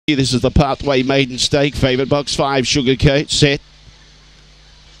This is the Pathway Maiden Stake. Favourite box 5, Sugarcoat, set.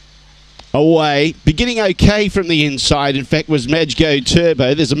 Away. Beginning okay from the inside, in fact, was Majgo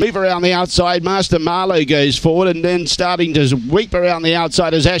Turbo. There's a move around the outside. Master Marlowe goes forward, and then starting to weep around the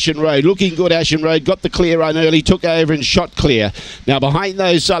outside is Ashen Road. Looking good, Ashen Road. Got the clear run early, took over and shot clear. Now behind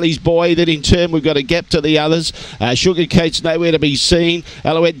those, Sully's Boy. Then in turn, we've got a gap to the others. Sugarcoat's nowhere to be seen.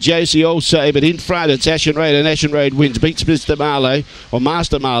 Alouette Josie also, but in front it's Ashen Road, and Ashen Road wins. Beats Mr. Marlowe, or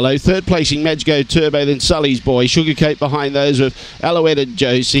Master Marlowe. Third placing Majgo Turbo, then Sully's Boy. Sugarcoat behind those with Alouette and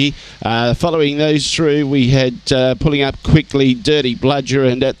Josie. Following those through, we had pulling up quickly Dirty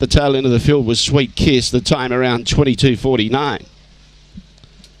Bludger, and at the tail end of the field was Sweet Kiss, the time around 22:49.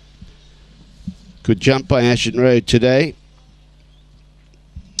 Good jump by Ashen Road today.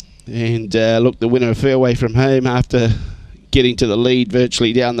 And look, the winner a fair way from home after getting to the lead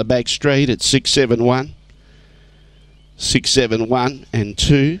virtually down the back straight at 6-7-1. 6-7-1 and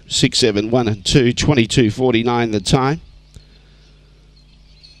 2. 6-7-1 and 2. 22:49 the time.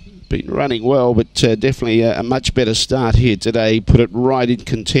 Been running well, but definitely a much better start here today. Put it right in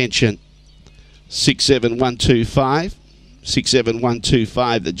contention. 6-7-1-2-5.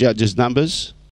 6-7-1-2-5, the judges' numbers.